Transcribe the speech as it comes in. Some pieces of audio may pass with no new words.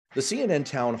The CNN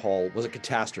town hall was a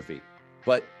catastrophe,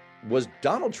 but was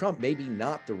Donald Trump maybe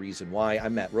not the reason why?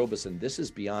 I'm Matt Robeson. This is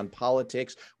Beyond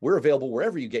Politics. We're available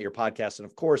wherever you get your podcasts, and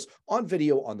of course, on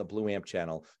video on the Blue Amp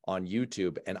channel on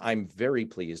YouTube. And I'm very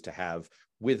pleased to have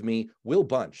with me Will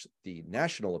Bunch, the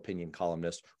national opinion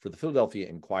columnist for the Philadelphia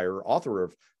Inquirer, author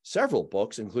of several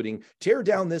books, including Tear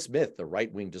Down This Myth, the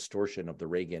right-wing distortion of the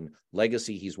Reagan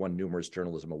legacy. He's won numerous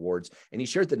journalism awards, and he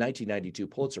shared the 1992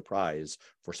 Pulitzer Prize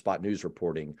for spot news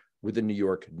reporting with the New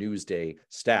York Newsday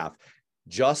staff.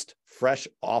 Just fresh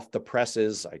off the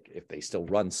presses, if they still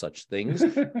run such things,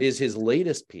 is his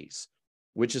latest piece,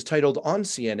 which is titled on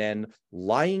CNN,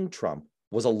 Lying Trump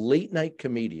was a late-night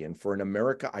comedian for an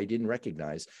America I didn't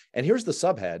recognize. And here's the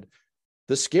subhead.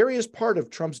 The scariest part of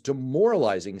Trump's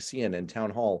demoralizing CNN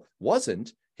town hall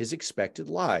wasn't his expected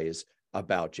lies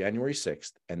about January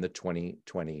 6th and the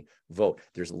 2020 vote.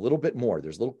 There's a little bit more.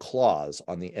 There's a little clause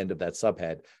on the end of that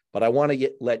subhead, but I want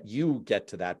to let you get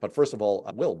to that. But first of all,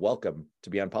 Will, welcome to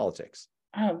Beyond Politics.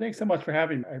 Thanks so much for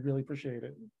having me. I really appreciate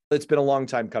it. It's been a long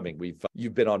time coming.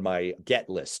 You've been on my get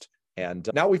list, and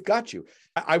now we've got you.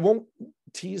 I won't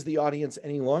tease the audience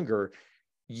any longer.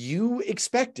 You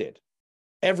expected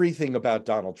everything about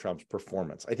Donald Trump's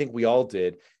performance. I think we all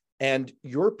did. And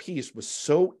your piece was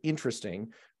so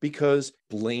interesting because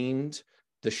blamed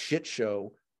the shit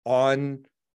show on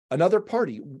another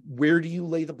party. Where do you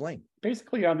lay the blame?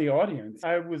 Basically on the audience.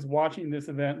 I was watching this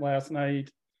event last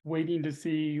night, waiting to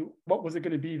see what was it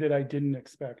going to be that I didn't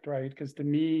expect, right? Because to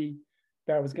me,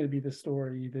 that was going to be the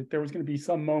story, that there was going to be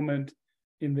some moment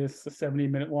in this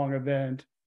 70-minute long event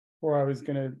where I was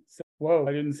going to say, whoa,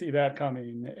 I didn't see that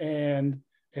coming. And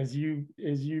as you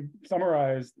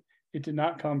summarized, it did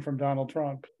not come from Donald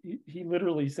Trump. He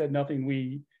literally said nothing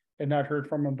we had not heard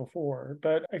from him before.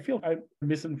 But I feel I'm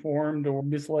misinformed or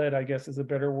misled, I guess is a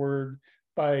better word,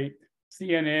 by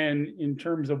CNN in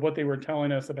terms of what they were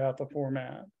telling us about the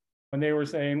format. When they were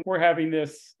saying, we're having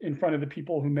this in front of the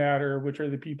people who matter, which are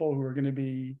the people who are going to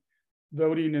be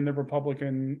voting in the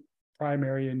Republican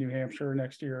primary in New Hampshire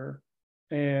next year,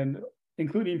 and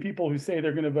including people who say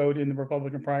they're going to vote in the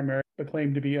Republican primary, but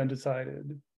claim to be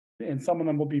undecided. And some of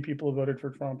them will be people who voted for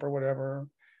Trump or whatever.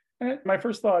 And my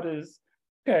first thought is,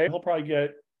 okay, he'll probably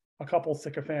get a couple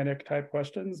sycophantic type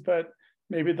questions, but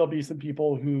maybe there'll be some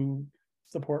people who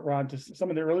support Ron. Some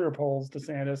of the earlier polls,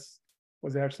 DeSantis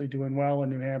was actually doing well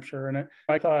in New Hampshire. And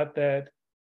I thought that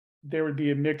there would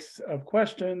be a mix of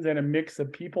questions and a mix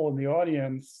of people in the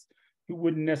audience who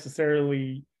wouldn't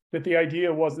necessarily, that the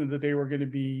idea wasn't that they were going to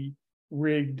be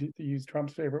rigged, to use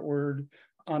Trump's favorite word,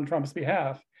 on Trump's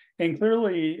behalf. And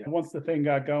clearly, once the thing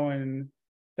got going,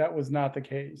 that was not the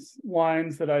case.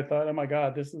 Lines that I thought, oh my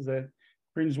God, this is a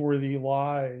cringeworthy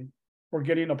lie, were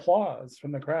getting applause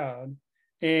from the crowd.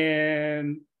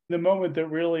 And the moment that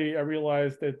really I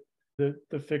realized that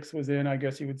the fix was in, I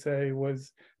guess you would say,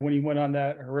 was when he went on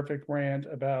that horrific rant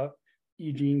about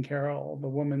E. Jean Carroll, the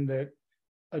woman that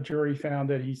a jury found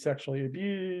that he sexually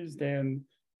abused and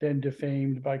then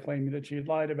defamed by claiming that she had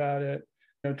lied about it.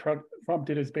 Trump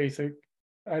did his basic,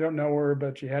 I don't know her,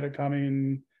 but she had it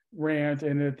coming rant.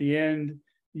 And at the end,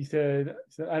 he said,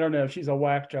 I don't know, she's a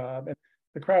whack job. And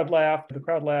the crowd laughed. The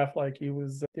crowd laughed like he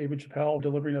was David Chappelle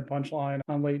delivering a punchline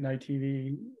on late night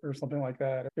TV or something like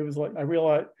that. It was like, I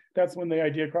realized that's when the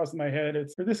idea crossed my head.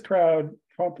 It's for this crowd,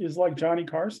 Trump is like Johnny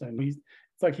Carson.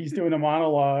 It's like he's doing a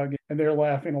monologue and they're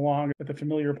laughing along at the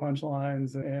familiar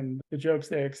punchlines and the jokes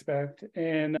they expect.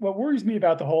 And what worries me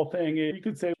about the whole thing is you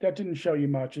could say that didn't show you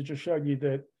much. It just showed you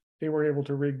that they were able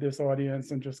to rig this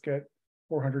audience and just get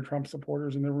 400 Trump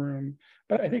supporters in the room.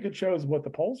 But I think it shows what the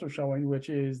polls are showing, which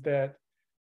is that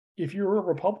if you're a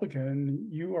Republican,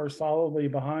 you are solidly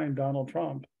behind Donald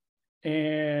Trump.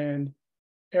 And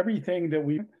everything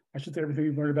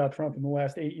we've learned about Trump in the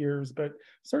last 8 years, but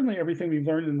certainly everything we've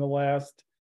learned in the last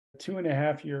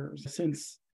 2.5 years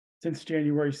since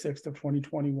January 6th of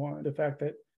 2021, the fact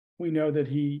that we know that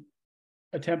he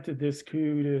attempted this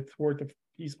coup to thwart the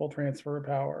peaceful transfer of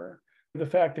power, the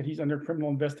fact that he's under criminal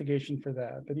investigation for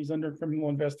that he's under criminal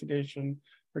investigation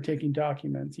for taking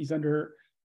documents, he's under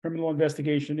criminal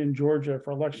investigation in Georgia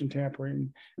for election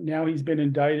tampering. Now he's been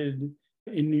indicted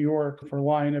in New York for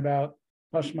lying about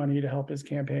hush money to help his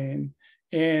campaign.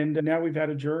 And now we've had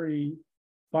a jury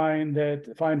find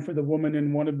for the woman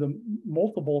in one of the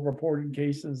multiple reported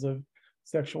cases of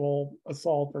sexual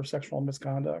assault or sexual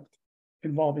misconduct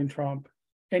involving Trump.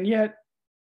 And yet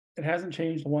it hasn't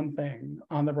changed one thing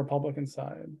on the Republican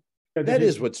side. That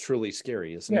is what's truly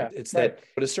scary, isn't it? It's right. That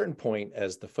at a certain point,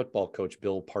 as the football coach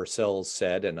Bill Parcells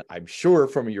said, and I'm sure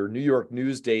from your New York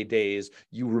Newsday days,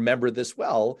 you remember this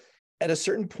well, at a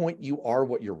certain point, you are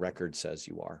what your record says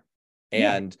you are.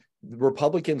 And the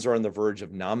Republicans are on the verge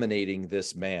of nominating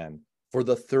this man for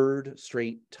the third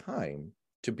straight time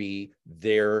to be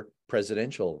their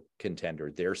presidential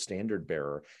contender, their standard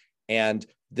bearer. And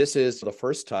this is the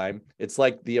first time. It's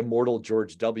like the immortal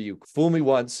George W. Fool me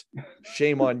once,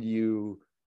 shame on you,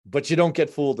 but you don't get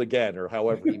fooled again, or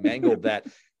however he mangled that.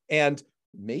 And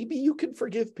maybe you can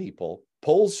forgive people.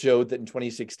 Polls showed that in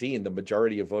 2016, the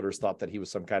majority of voters thought that he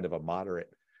was some kind of a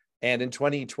moderate. And in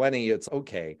 2020, it's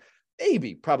okay,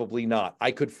 maybe, probably not.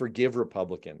 I could forgive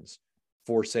Republicans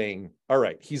for saying, all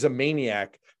right, he's a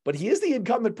maniac, but he is the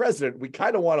incumbent president. We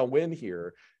kind of want to win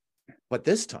here. But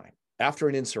this time, after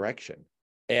an insurrection,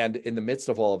 and in the midst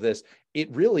of all of this,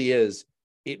 it really is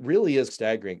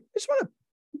staggering. I just want to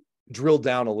drill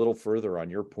down a little further on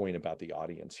your point about the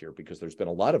audience here, because there's been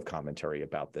a lot of commentary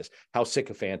about this, how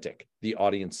sycophantic the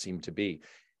audience seemed to be.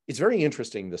 It's very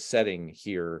interesting, the setting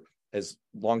here. As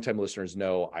longtime listeners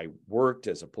know, I worked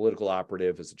as a political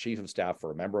operative, as a chief of staff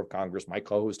for a member of Congress, my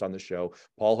co-host on the show,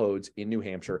 Paul Hodes, in New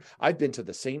Hampshire. I've been to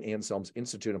the St. Anselm's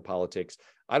Institute of Politics,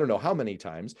 I don't know how many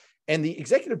times. And the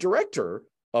executive director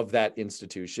of that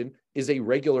institution is a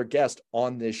regular guest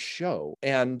on this show.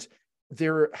 And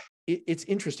it's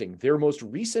interesting. Their most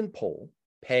recent poll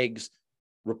pegs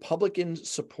Republican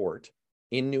support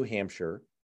in New Hampshire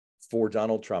for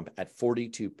Donald Trump at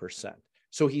 42%.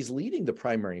 So he's leading the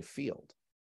primary field.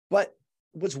 But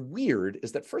what's weird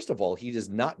is that, first of all, he is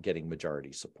not getting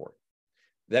majority support.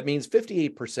 That means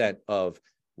 58% of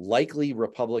likely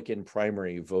Republican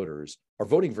primary voters are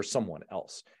voting for someone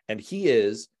else. And he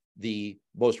is the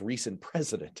most recent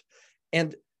president.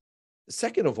 And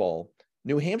second of all,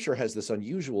 New Hampshire has this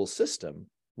unusual system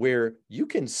where you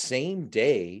can same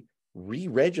day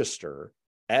re-register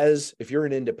as, if you're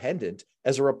an independent,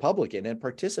 as a Republican and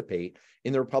participate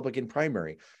in the Republican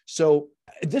primary. So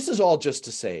this is all just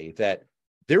to say that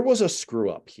there was a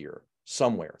screw up here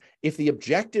somewhere. If the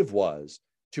objective was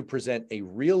to present a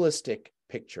realistic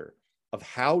picture of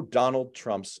how Donald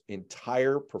Trump's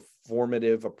entire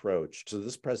performative approach to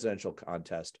this presidential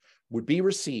contest would be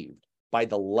received by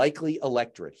the likely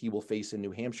electorate he will face in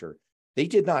New Hampshire, they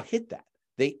did not hit that.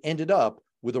 They ended up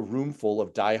with a room full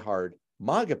of diehard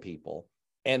MAGA people.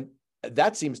 And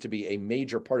that seems to be a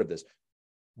major part of this.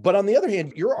 But on the other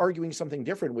hand, you're arguing something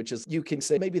different, which is you can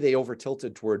say maybe they over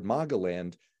tilted toward MAGA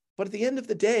land. But at the end of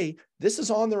the day, this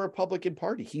is on the Republican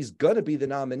Party. He's going to be the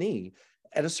nominee.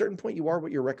 At a certain point, you are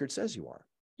what your record says you are.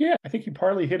 Yeah, I think you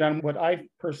partly hit on what I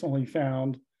personally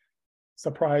found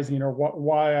surprising, or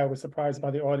why I was surprised by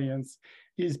the audience,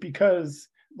 is because,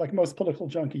 like most political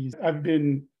junkies, I've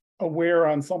been aware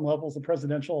on some levels of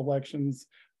presidential elections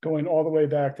going all the way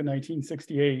back to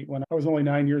 1968, when I was only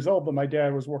 9 years old, but my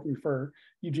dad was working for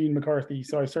Eugene McCarthy.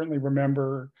 So I certainly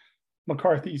remember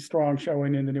McCarthy's strong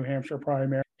showing in the New Hampshire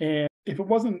primary. And if it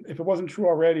wasn't true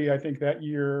already, I think that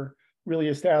year really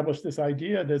established this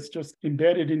idea that's just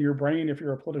embedded in your brain if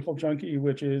you're a political junkie,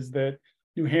 which is that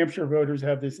New Hampshire voters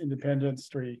have this independent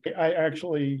streak. I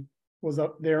actually was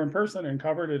up there in person and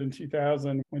covered it in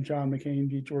 2000 when John McCain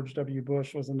beat George W.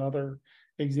 Bush. Was another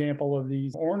example of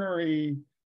these ornery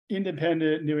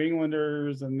independent New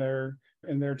Englanders and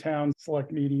their town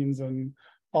select meetings and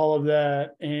all of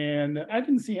that. And I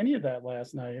didn't see any of that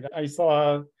last night. I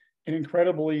saw an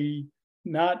incredibly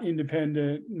not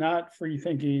independent, not free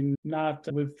thinking, not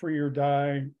live free or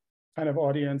die kind of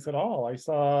audience at all. I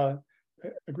saw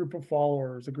a group of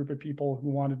followers, a group of people who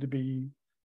wanted to be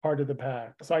part of the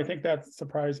pack. So I think that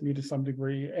surprised me to some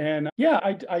degree. And yeah,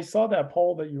 I saw that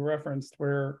poll that you referenced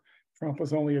where Trump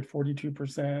was only at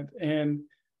 42%. And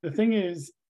the thing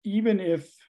is, even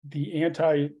if the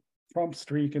anti-Trump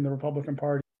streak in the Republican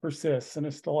Party persists and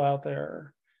is still out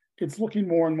there, it's looking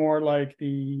more and more like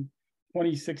the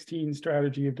 2016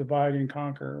 strategy of divide and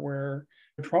conquer, where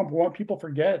people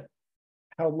forget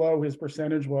how low his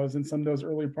percentage was in some of those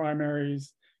early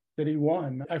primaries that he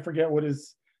won. I forget what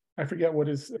his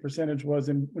percentage was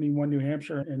when he won New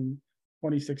Hampshire in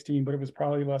 2016, but it was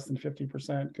probably less than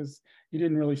 50%, because he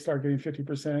didn't really start getting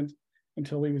 50%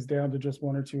 until he was down to just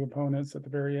one or two opponents at the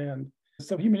very end.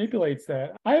 So he manipulates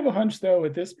that. I have a hunch, though,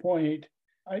 at this point,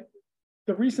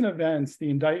 the recent events, the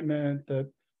indictment, the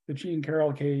Jean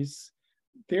Carroll case,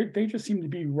 they just seem to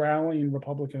be rallying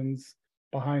Republicans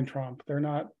behind Trump.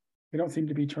 They don't seem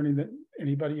to be turning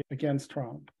anybody against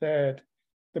Trump. That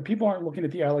the people aren't looking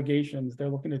at the allegations, they're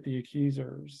looking at the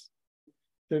accusers.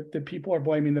 The people are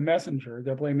blaming the messenger,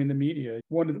 they're blaming the media.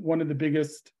 One of the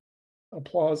biggest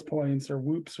applause points or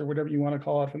whoops or whatever you want to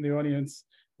call it from the audience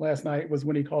last night was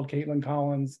when he called Caitlin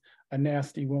Collins a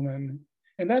nasty woman.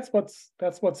 And that's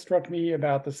what struck me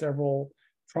about the several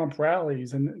Trump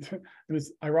rallies. And it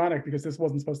was ironic because this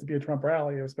wasn't supposed to be a Trump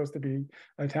rally. It was supposed to be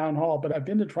a town hall. But I've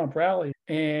been to Trump rally,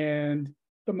 and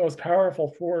the most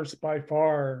powerful force by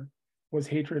far was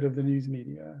hatred of the news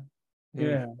media.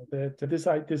 Yeah,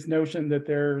 that this notion that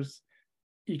there's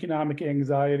economic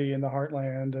anxiety in the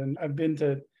heartland. And I've been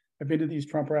to these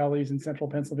Trump rallies in central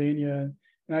Pennsylvania,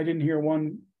 and I didn't hear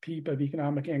one peep of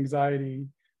economic anxiety.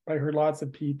 But I heard lots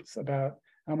of peeps about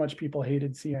how much people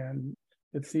hated CNN,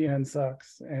 that CNN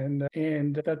sucks, and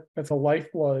that's a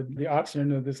lifeblood, the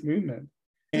oxygen of this movement.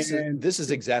 This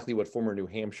is exactly what former New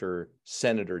Hampshire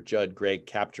Senator Judd Gregg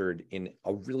captured in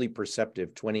a really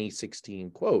perceptive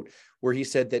 2016 quote, where he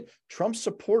said that Trump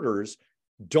supporters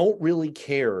don't really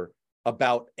care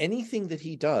about anything that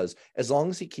he does as long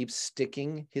as he keeps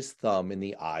sticking his thumb in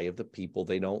the eye of the people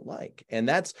they don't like. And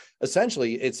that's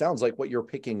essentially, it sounds like what you're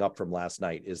picking up from last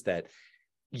night is that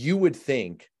you would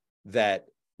think that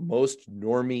most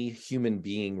normie human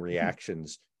being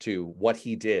reactions to what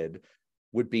he did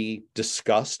would be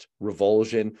disgust,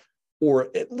 revulsion, or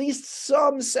at least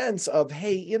some sense of,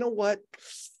 hey, you know what?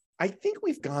 I think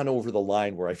we've gone over the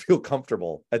line where I feel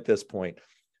comfortable at this point.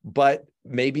 But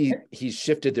maybe he's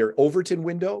shifted their Overton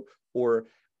window, or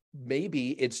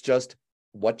maybe it's just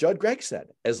what Judd Gregg said.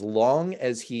 As long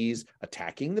as he's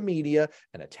attacking the media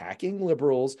and attacking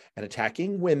liberals and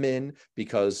attacking women,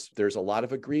 because there's a lot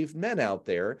of aggrieved men out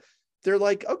there, they're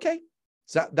like, okay,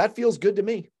 so that feels good to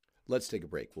me. Let's take a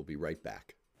break. We'll be right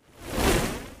back.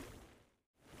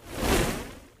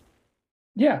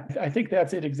 Yeah, I think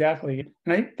that's it exactly.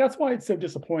 And that's why it's so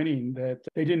disappointing that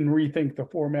they didn't rethink the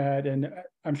format. And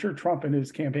I'm sure Trump and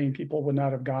his campaign people would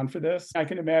not have gone for this. I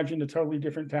can imagine a totally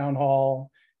different town hall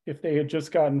if they had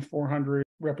just gotten 400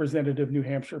 representative New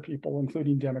Hampshire people,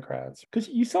 including Democrats. Because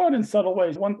you saw it in subtle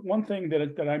ways. One thing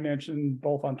that I mentioned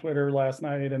both on Twitter last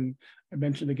night and I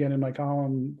mentioned again in my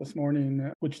column this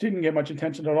morning, which didn't get much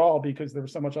attention at all because there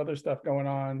was so much other stuff going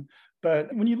on.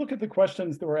 But when you look at the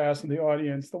questions that were asked in the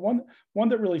audience, the one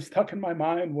that really stuck in my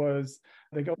mind was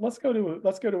they go, let's go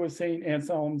to a St.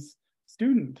 Anselm's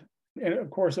student. And of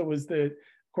course it was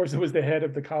the head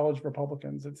of the college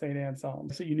Republicans at St. Anselm.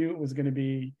 So you knew it was going to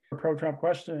be a pro-Trump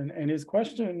question. And his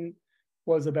question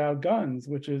was about guns,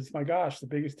 which is, my gosh, the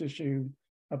biggest issue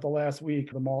of the last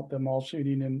week, the mall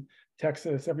shooting in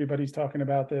Texas. Everybody's talking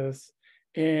about this.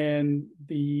 And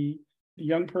the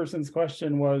young person's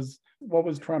question was, what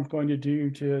was Trump going to do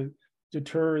to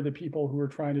deter the people who were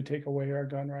trying to take away our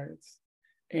gun rights?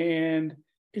 And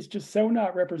it's just so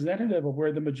not representative of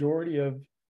where the majority of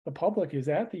the public is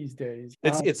at these days.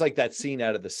 It's like that scene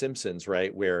out of The Simpsons,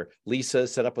 right? Where Lisa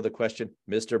set up with a question,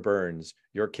 Mr. Burns,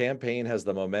 your campaign has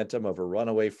the momentum of a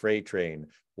runaway freight train.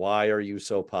 Why are you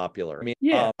so popular? I mean,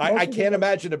 yeah, I can't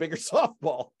imagine a bigger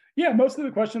softball. Yeah, most of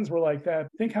the questions were like that.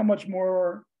 Think how much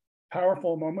more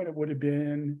powerful a moment it would have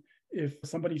been if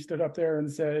somebody stood up there and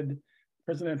said,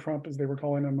 President Trump, as they were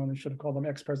calling him, and they should have called him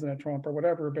ex-President Trump or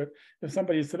whatever. But if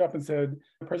somebody stood up and said,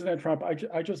 President Trump,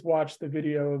 I just watched the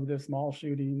video of this mall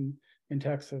shooting in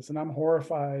Texas, and I'm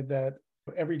horrified that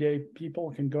everyday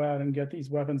people can go out and get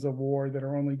these weapons of war that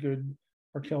are only good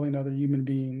for killing other human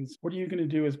beings. What are you going to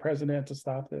do as president to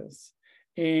stop this?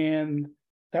 And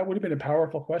that would have been a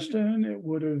powerful question. It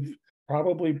would have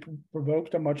probably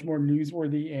provoked a much more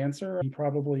newsworthy answer.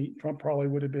 Trump probably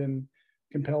would have been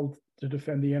compelled to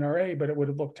defend the NRA, but it would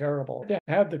have looked terrible. To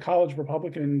have the college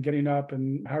Republican getting up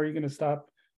and how are you going to stop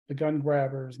the gun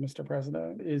grabbers, Mr.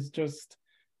 President,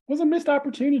 was a missed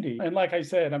opportunity. And like I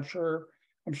said, I'm sure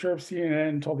if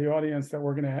CNN told the audience that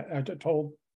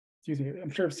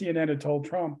I'm sure if CNN had told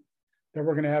Trump that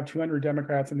we're going to have 200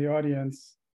 Democrats in the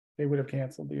audience, they would have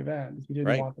canceled the event. He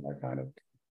didn't want that kind of.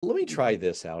 Let me try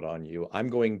this out on you. I'm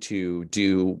going to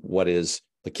do what is,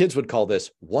 the kids would call this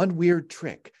one weird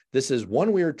trick. This is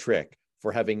one weird trick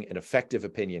for having an effective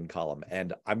opinion column.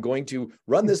 And I'm going to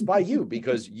run this by you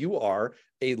because you are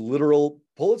a literal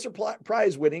Pulitzer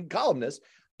Prize winning columnist.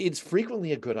 It's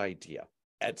frequently a good idea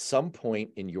at some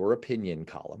point in your opinion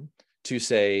column to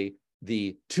say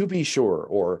the to be sure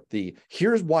or the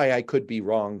here's why I could be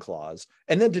wrong clause,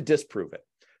 and then to disprove it.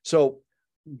 So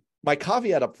my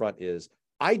caveat up front is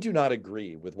I do not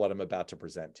agree with what I'm about to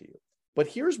present to you. But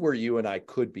here's where you and I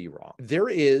could be wrong. There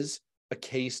is a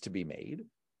case to be made.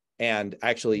 And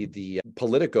actually, the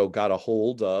Politico got a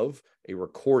hold of a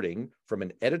recording from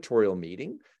an editorial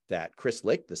meeting that Chris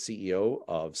Licht, the CEO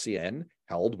of CNN,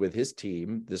 held with his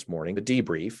team this morning, a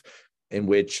debrief, in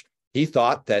which he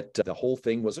thought that the whole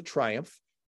thing was a triumph.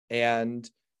 And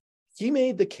he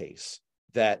made the case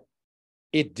that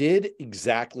it did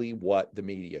exactly what the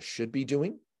media should be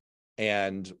doing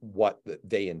and what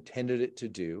they intended it to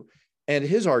do. And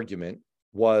his argument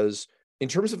was In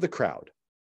terms of the crowd,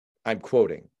 I'm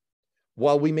quoting,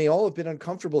 while we may all have been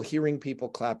uncomfortable hearing people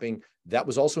clapping, that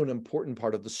was also an important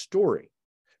part of the story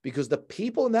because the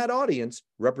people in that audience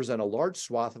represent a large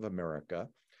swath of America.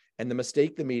 And the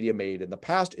mistake the media made in the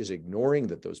past is ignoring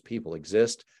that those people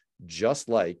exist, just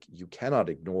like you cannot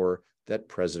ignore that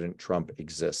President Trump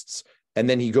exists. And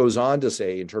then he goes on to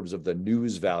say, in terms of the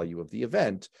news value of the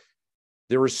event,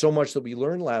 there was so much that we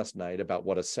learned last night about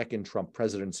what a second Trump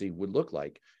presidency would look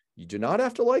like. You do not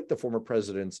have to like the former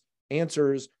president's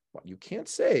answers, but you can't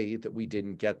say that we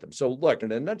didn't get them. So look,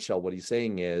 in a nutshell, what he's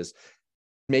saying is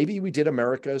maybe we did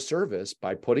America a service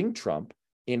by putting Trump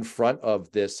in front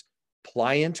of this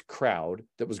pliant crowd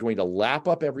that was going to lap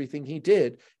up everything he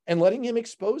did and letting him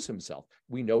expose himself.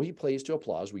 We know he plays to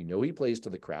applause. We know he plays to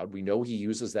the crowd. We know he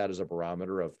uses that as a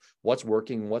barometer of what's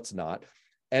working, what's not.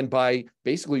 And by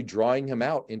basically drawing him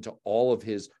out into all of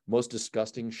his most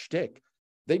disgusting shtick,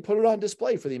 they put it on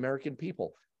display for the American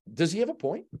people. Does he have a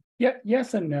point? Yeah,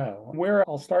 yes and no. Where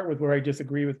I'll start with where I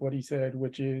disagree with what he said,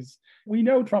 which is we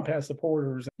know Trump has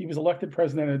supporters. He was elected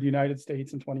president of the United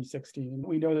States in 2016.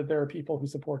 We know that there are people who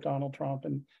support Donald Trump,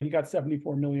 and he got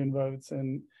 74 million votes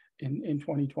in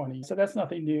 2020. So that's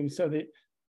nothing new.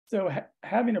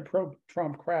 Having a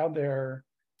pro-Trump crowd there,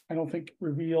 I don't think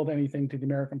revealed anything to the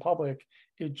American public.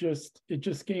 It just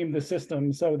gamed the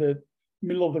system so that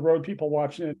middle of the road people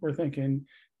watching it were thinking,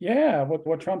 yeah,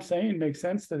 what Trump's saying makes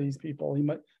sense to these people.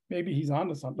 Maybe he's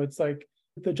onto something. It's like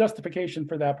the justification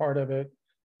for that part of it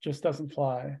just doesn't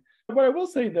fly. What I will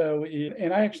say though,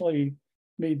 and I actually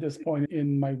made this point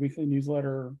in my weekly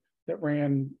newsletter that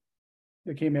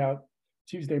came out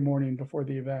Tuesday morning before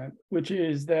the event, which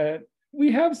is that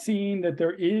we have seen that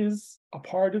there is a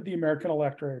part of the American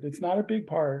electorate. It's not a big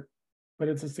part, but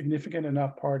it's a significant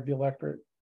enough part of the electorate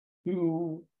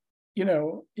who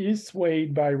is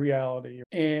swayed by reality.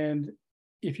 And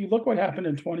if you look what happened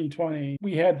in 2020,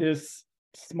 we had this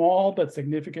small but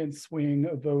significant swing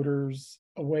of voters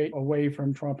away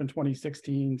from Trump in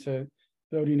 2016 to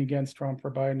voting against Trump for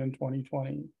Biden in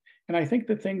 2020. And I think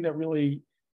the thing that really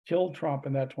killed Trump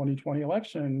in that 2020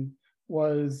 election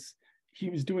was he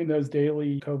was doing those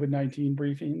daily COVID-19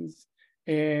 briefings,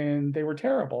 and they were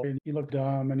terrible. He looked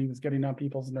dumb and he was getting on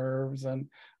people's nerves.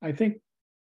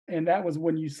 And that was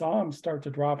when you saw him start to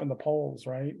drop in the polls,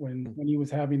 right? When he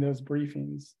was having those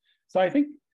briefings. So I think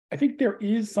there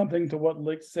is something to what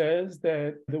Lick says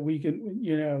that we can,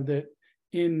 that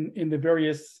in the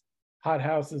various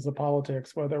hothouses of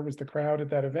politics, whether it was the crowd at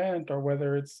that event or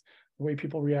whether it's the way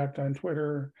people react on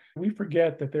Twitter, we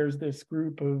forget that there's this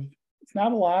group of, it's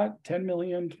not a lot, 10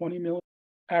 million, 20 million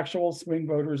actual swing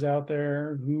voters out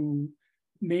there who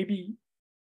maybe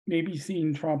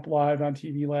seeing Trump live on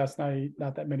TV last night,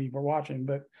 not that many were watching,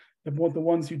 but the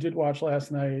ones who did watch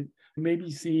last night, maybe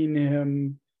seeing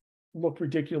him look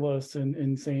ridiculous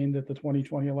in saying that the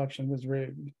 2020 election was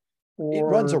rigged. It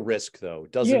runs a risk, though,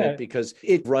 doesn't it? Because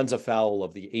it runs afoul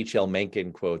of the H.L.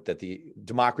 Mencken quote that the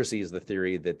democracy is the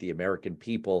theory that the American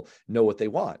people know what they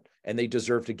want and they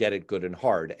deserve to get it good and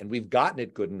hard. And we've gotten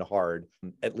it good and hard,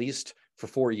 at least for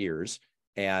 4 years.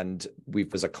 And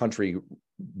we've, as a country,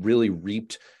 really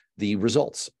reaped the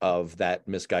results of that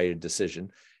misguided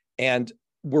decision. And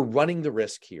we're running the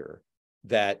risk here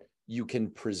that you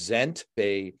can present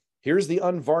here's the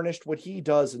unvarnished what he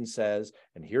does and says,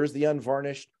 and here's the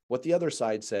unvarnished what the other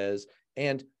side says,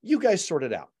 and you guys sort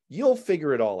it out. You'll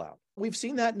figure it all out. We've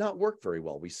seen that not work very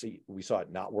well. We saw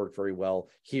it not work very well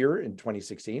here in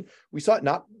 2016. We saw it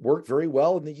not work very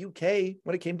well in the UK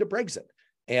when it came to Brexit.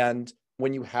 And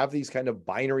when you have these kind of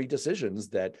binary decisions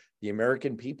that the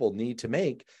American people need to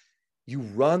make, you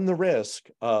run the risk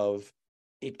of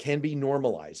it can be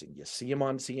normalizing. You see him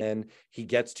on CNN, he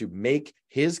gets to make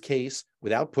his case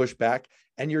without pushback,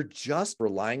 and you're just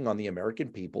relying on the American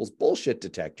people's bullshit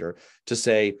detector to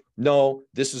say, no,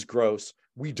 this is gross.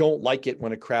 We don't like it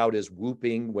when a crowd is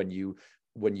whooping when you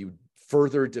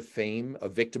further defame a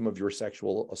victim of your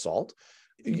sexual assault.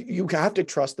 You have to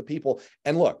trust the people.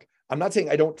 And look, I'm not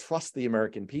saying I don't trust the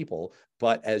American people,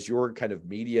 but as your kind of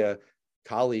media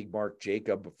colleague, Mark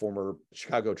Jacob, former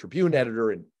Chicago Tribune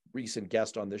editor and recent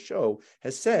guest on this show,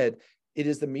 has said, it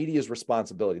is the media's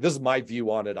responsibility. This is my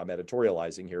view on it. I'm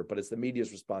editorializing here, but it's the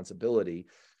media's responsibility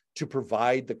to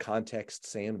provide the context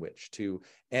sandwich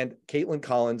and Caitlin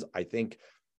Collins, I think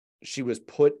she was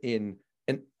put in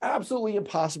an absolutely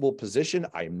impossible position.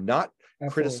 I'm not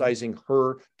criticizing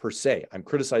her per se. I'm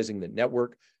criticizing the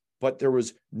network, but there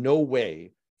was no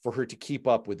way for her to keep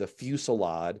up with a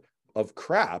fusillade of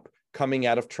crap coming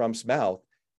out of Trump's mouth.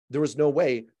 There was no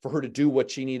way for her to do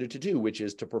what she needed to do, which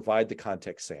is to provide the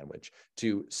context sandwich,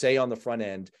 to say on the front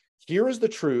end, here is the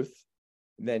truth.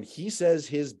 then he says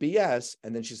his BS,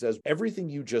 and then she says, everything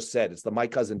you just said, it's the my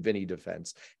cousin Vinny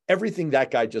defense. Everything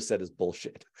that guy just said is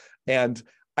bullshit. And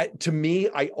to me,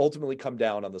 I ultimately come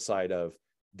down on the side of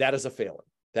that is a failing.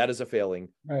 That is a failing.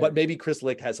 Right. But maybe Chris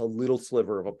Lick has a little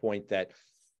sliver of a point that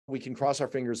we can cross our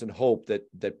fingers and hope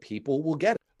that people will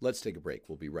get it. Let's take a break.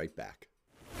 We'll be right back.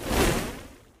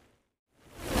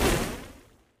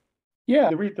 Yeah,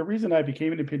 the reason I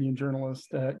became an opinion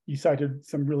journalist, you cited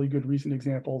some really good recent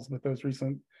examples with those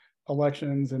recent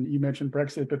elections, and you mentioned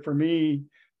Brexit. But for me,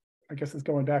 I guess it's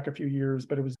going back a few years,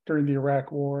 but it was during the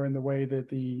Iraq War and the way that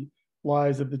the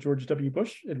lies of the George W.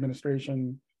 Bush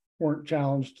administration weren't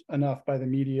challenged enough by the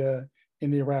media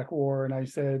in the Iraq War. And I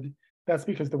said, that's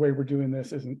because the way we're doing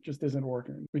this isn't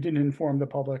working. We didn't inform the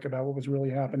public about what was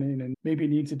really happening, and maybe it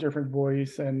needs a different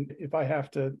voice. And if I'm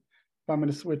going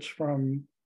to switch from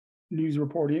news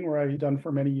reporting, where I've done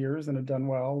for many years and have done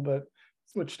well, but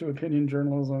switch to opinion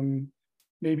journalism,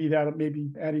 maybe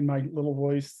adding my little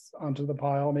voice onto the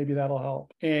pile, maybe that'll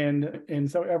help.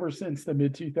 And so ever since the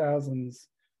mid 2000s,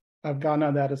 I've gone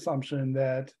on that assumption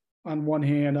that on one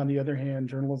hand, on the other hand,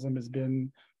 journalism has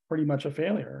been pretty much a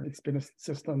failure. It's been a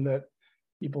system that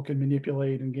people can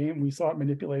manipulate and game. We saw it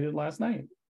manipulated last night.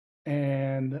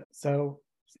 And so,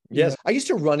 yes, I used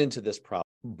to run into this problem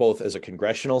both as a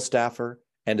congressional staffer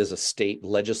and as a state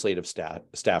legislative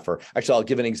staffer. Actually, I'll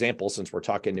give an example since we're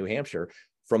talking New Hampshire.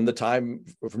 From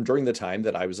during the time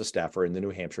that I was a staffer in the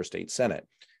New Hampshire State Senate,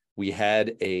 we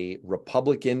had a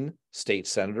Republican state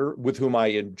senator with whom I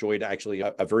enjoyed actually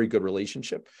a very good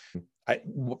relationship.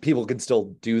 People can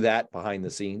still do that behind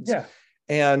the scenes. Yeah.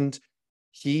 And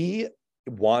he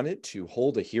wanted to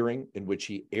hold a hearing in which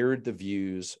he aired the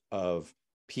views of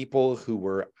people who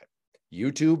were,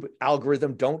 YouTube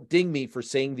algorithm, don't ding me for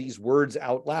saying these words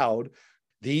out loud.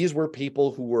 These were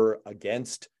people who were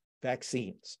against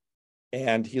vaccines.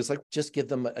 And he was like, just give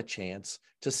them a chance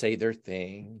to say their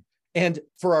thing. And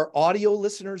for our audio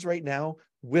listeners right now,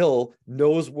 Will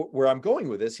knows where I'm going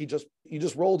with this. You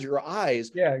just rolled your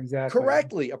eyes. Yeah, exactly.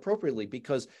 Correctly, appropriately,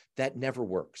 because that never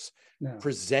works. No.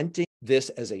 Presenting this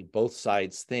as a both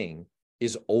sides thing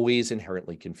is always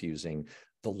inherently confusing.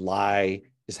 The lie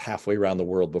is halfway around the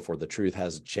world before the truth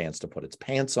has a chance to put its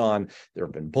pants on. There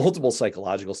have been multiple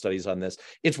psychological studies on this.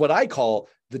 It's what I call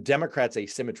the Democrats'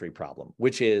 asymmetry problem,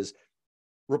 which is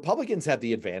Republicans have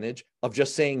the advantage of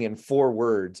just saying in 4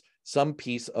 words some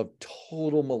piece of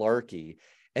total malarkey.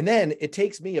 And then it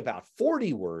takes me about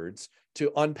 40 words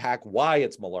to unpack why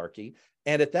it's malarkey.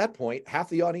 And at that point, half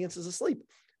the audience is asleep.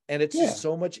 And it's just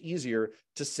so much easier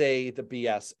to say the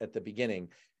BS at the beginning.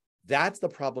 That's the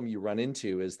problem you run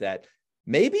into, is that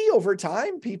maybe over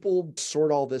time people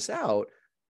sort all this out,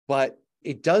 but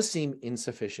it does seem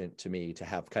insufficient to me to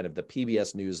have kind of the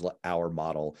PBS NewsHour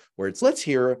model where it's let's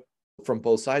hear from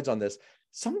both sides on this.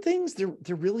 Some things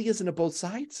there really isn't a both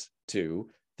sides to.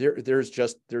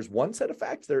 There's one set of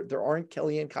facts. There aren't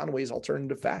Kellyanne Conway's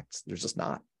alternative facts. There's just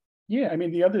not. Yeah, I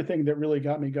mean, the other thing that really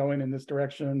got me going in this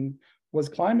direction was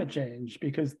climate change,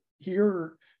 because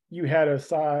here you had a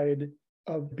side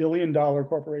of billion-dollar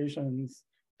corporations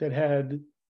that had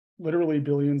literally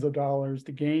billions of dollars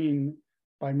to gain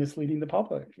by misleading the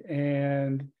public.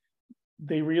 And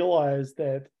they realized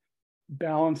that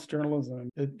balanced journalism,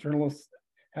 that journalists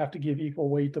have to give equal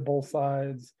weight to both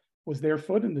sides, was their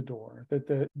foot in the door,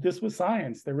 that this was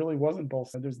science. There really wasn't both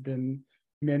sides. There's been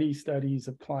many studies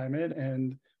of climate,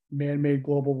 and man-made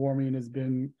global warming has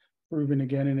been proven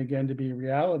again and again to be a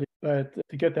reality. But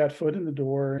to get that foot in the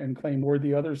door and claim we're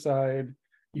the other side,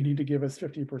 you need to give us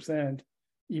 50%,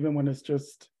 even when it's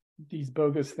just these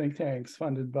bogus think tanks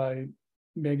funded by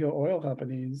mega oil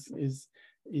companies, is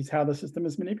how the system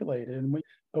is manipulated.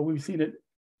 But we've seen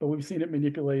it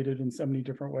manipulated in so many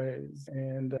different ways.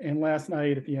 And last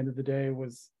night, at the end of the day,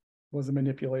 was a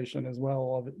manipulation as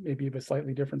well, maybe of a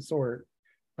slightly different sort.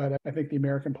 But I think the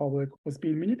American public was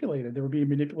being manipulated. They were being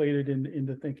manipulated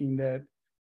into thinking that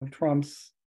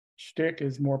Trump's shtick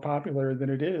is more popular than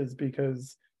it is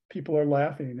because people are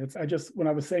laughing. When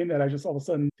I was saying that, I just all of a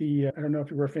sudden, I don't know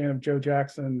if you were a fan of Joe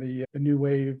Jackson, the new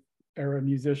wave era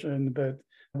musician, but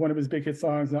one of his big hit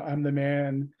songs, "I'm the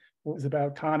Man," was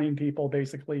about conning people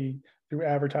basically through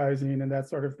advertising and that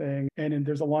sort of thing. And then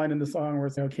there's a line in the song where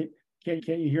it's, can't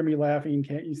you hear me laughing?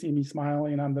 Can't you see me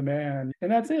smiling? I'm the man.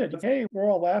 And that's it. Hey, we're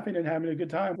all laughing and having a good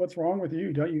time. What's wrong with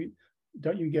you? Don't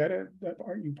you get it?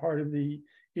 Aren't you part of the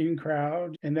in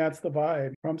crowd? And that's the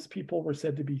vibe. Trump's people were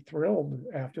said to be thrilled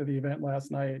after the event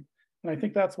last night. And I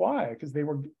think that's why, because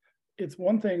it's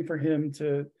one thing for him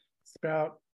to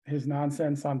spout his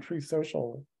nonsense on Truth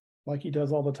Social like he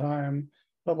does all the time.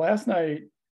 But last night,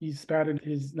 he spouted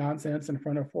his nonsense in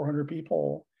front of 400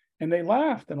 people, And they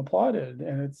laughed and applauded.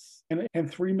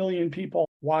 And 3 million people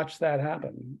watched that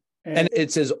happen. And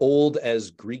it's as old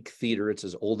as Greek theater. It's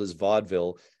as old as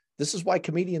vaudeville. This is why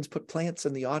comedians put plants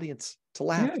in the audience to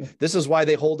laugh. Yeah. This is why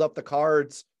they hold up the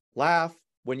cards, laugh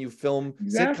when you film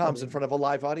sitcoms in front of a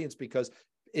live audience, because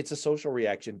it's a social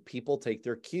reaction. People take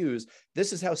their cues.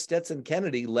 This is how Stetson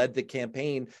Kennedy led the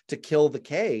campaign to kill the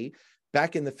K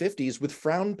back in the 50s with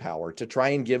frown power, to try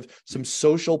and give some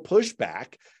social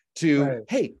pushback to,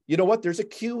 hey, you know what? There's a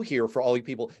cue here for all you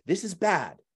people. This is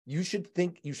bad. You should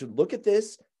look at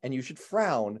this and you should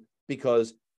frown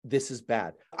because this is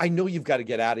bad. I know you've got to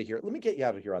get out of here. Let me get you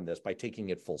out of here on this by taking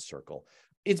it full circle.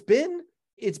 It's been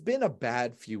a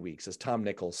bad few weeks, as Tom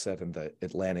Nichols said in the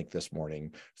Atlantic this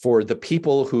morning, for the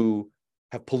people who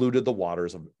have polluted the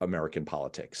waters of American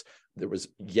politics. There was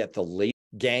yet the late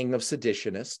gang of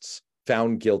seditionists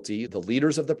found guilty. The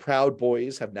leaders of the Proud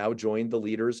Boys have now joined the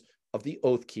leaders of the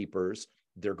Oath Keepers.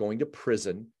 They're going to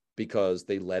prison because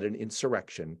they led an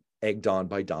insurrection egged on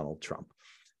by Donald Trump.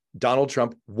 Donald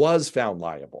Trump was found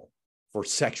liable for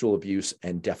sexual abuse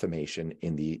and defamation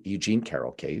in the Eugene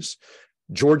Carroll case.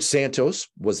 George Santos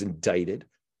was indicted,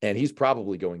 and he's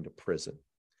probably going to prison.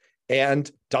 And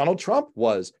Donald Trump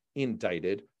was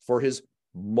indicted for his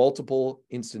multiple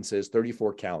instances,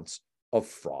 34 counts of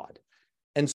fraud.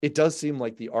 And it does seem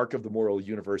like the arc of the moral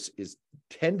universe is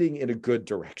tending in a good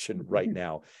direction right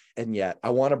now. And yet I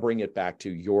want to bring it back to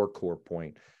your core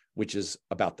point, which is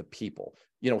about the people.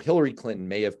 You know, Hillary Clinton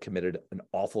may have committed an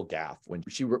awful gaffe when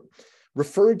she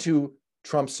referred to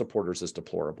Trump's supporters as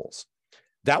deplorables.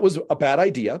 That was a bad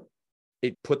idea.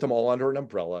 It put them all under an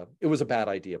umbrella. It was a bad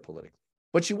idea politically.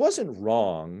 But she wasn't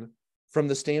wrong from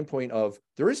the standpoint of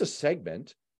there is a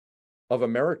segment of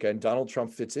America, and Donald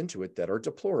Trump fits into it, that are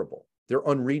deplorable. They're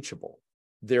unreachable.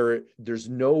 There's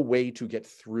no way to get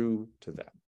through to them.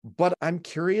 But I'm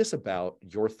curious about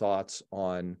your thoughts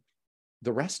on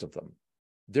the rest of them.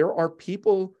 There are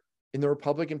people in the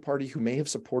Republican Party who may have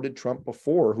supported Trump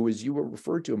before, who, as you were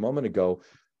referred to a moment ago,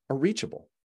 are reachable.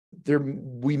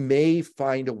 We may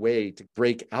find a way to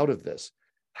break out of this.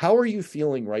 How are you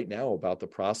feeling right now about the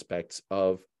prospects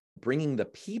of bringing the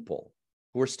people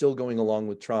who are still going along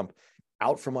with Trump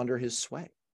out from under his sway?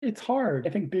 It's hard.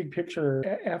 I think big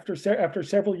picture, after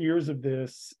several years of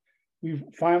this, we've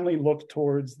finally looked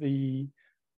towards the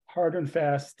hard and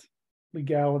fast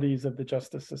legalities of the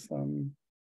justice system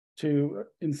to,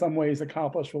 in some ways,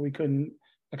 accomplish what we couldn't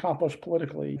accomplish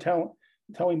politically.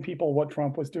 Telling people what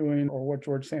Trump was doing or what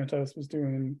George Santos was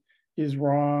doing is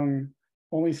wrong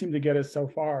only seemed to get us so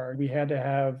far. We had to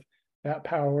have that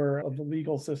power of the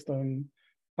legal system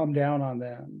come down on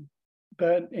them.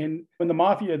 But when the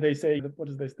mafia, they say, what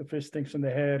is this, the fish stinks from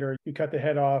the head, or you cut the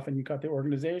head off and you cut the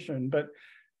organization. But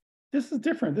this is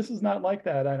different. This is not like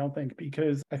that, I don't think,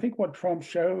 because I think what Trump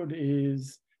showed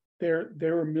is there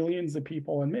were millions of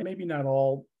people, and maybe not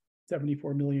all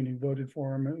 74 million who voted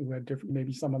for him, who had different,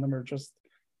 maybe some of them are just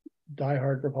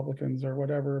diehard Republicans or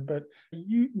whatever, but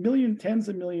tens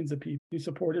of millions of people who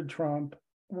supported Trump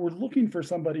were looking for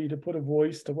somebody to put a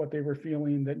voice to what they were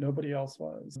feeling that nobody else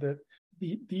was. That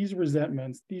these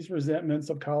resentments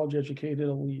of college-educated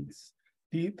elites,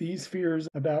 these fears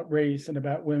about race and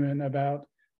about women, about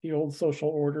the old social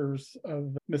orders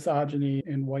of misogyny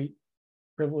and white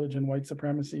privilege and white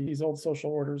supremacy, these old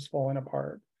social orders falling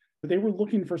apart. They were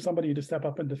looking for somebody to step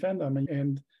up and defend them.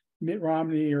 And Mitt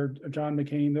Romney or John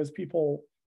McCain, those people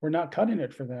were not cutting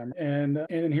it for them. And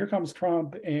then here comes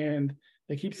Trump, and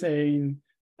they keep saying,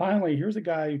 finally, here's a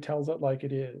guy who tells it like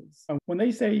it is. When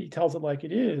they say he tells it like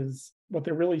it is, what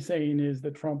they're really saying is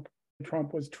that Trump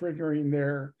was triggering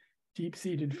their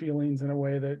deep-seated feelings in a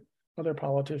way that other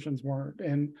politicians weren't.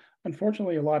 And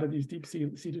unfortunately, a lot of these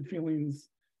deep-seated feelings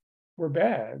were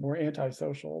bad, were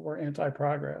antisocial, were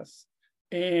anti-progress.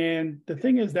 And the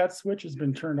thing is, that switch has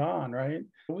been turned on, right?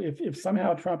 If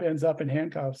somehow Trump ends up in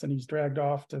handcuffs and he's dragged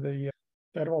off to the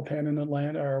federal pen in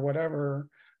Atlanta or whatever,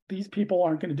 these people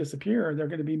aren't going to disappear. They're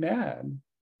going to be mad.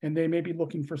 And they may be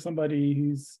looking for somebody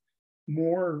who's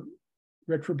more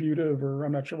retributive, or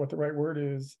I'm not sure what the right word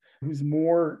is, who's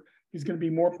going to be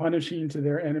more punishing to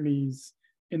their enemies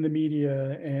in the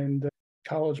media and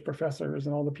college professors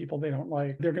and all the people they don't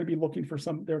like. They're going to be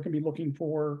looking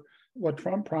for what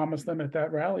Trump promised them at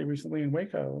that rally recently in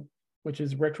Waco, which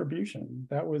is retribution.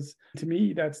 That was, to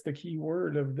me, that's the key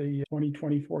word of the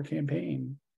 2024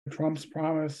 campaign. Trump's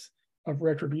promise of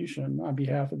retribution on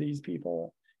behalf of these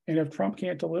people. And if Trump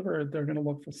can't deliver it, they're going to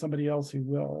look for somebody else who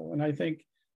will. And I think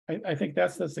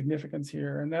that's the significance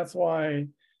here. And that's why,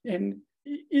 and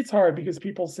it's hard because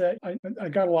people say, I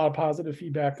got a lot of positive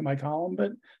feedback to my column,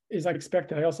 but as I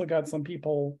expected, I also got some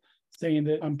people saying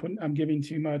that I'm giving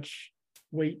too much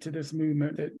weight to this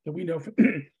movement that we know from,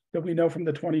 that we know from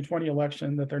the 2020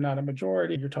 election that they're not a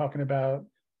majority. You're talking about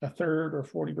a third or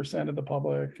 40% of the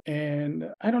public. And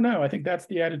I don't know. I think that's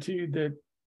the attitude that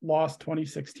lost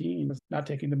 2016, was not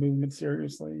taking the movement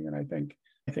seriously. And I think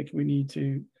we need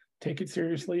to take it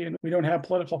seriously. And we don't have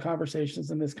political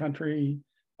conversations in this country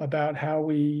about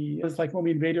it's like when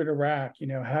we invaded Iraq,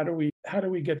 how do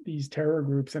we get these terror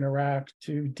groups in Iraq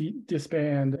to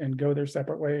disband and go their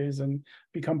separate ways and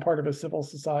become part of a civil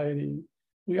society?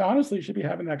 We honestly should be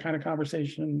having that kind of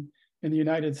conversation in the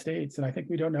United States. And I think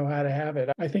we don't know how to have it.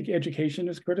 I think education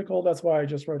is critical. That's why I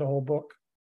just wrote a whole book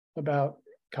about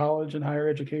college and higher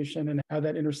education and how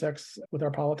that intersects with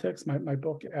our politics. My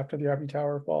book, After the Ivory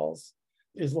Tower Falls,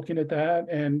 is looking at that.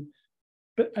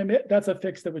 But I mean, that's a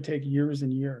fix that would take years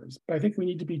and years. But I think we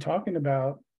need to be talking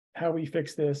about how we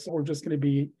fix this. Or it's going to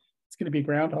be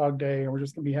Groundhog Day, and we're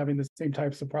just going to be having the same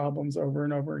types of problems over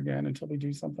and over again until we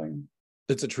do something.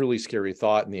 It's a truly scary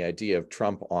thought. And the idea of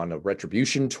Trump on a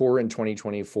retribution tour in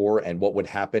 2024 and what would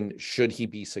happen should he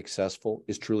be successful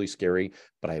is truly scary.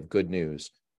 But I have good news.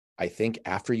 I think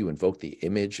after you invoke the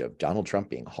image of Donald Trump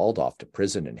being hauled off to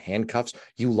prison in handcuffs,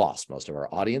 you lost most of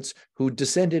our audience who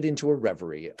descended into a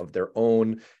reverie of their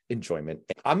own enjoyment.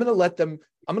 I'm going to let them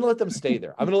stay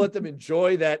there. I'm going to let them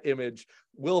enjoy that image.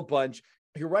 Will Bunch,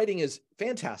 your writing is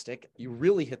fantastic. You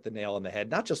really hit the nail on the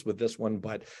head, not just with this one,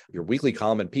 but your weekly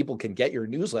column. And people can get your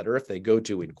newsletter if they go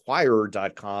to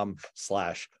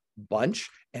inquirer.com/bunch.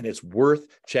 And it's worth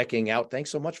checking out. Thanks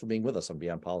so much for being with us on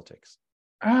Beyond Politics.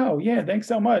 Oh, yeah. Thanks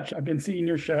so much. I've been seeing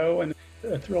your show and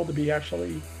thrilled to be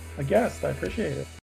actually a guest. I appreciate it.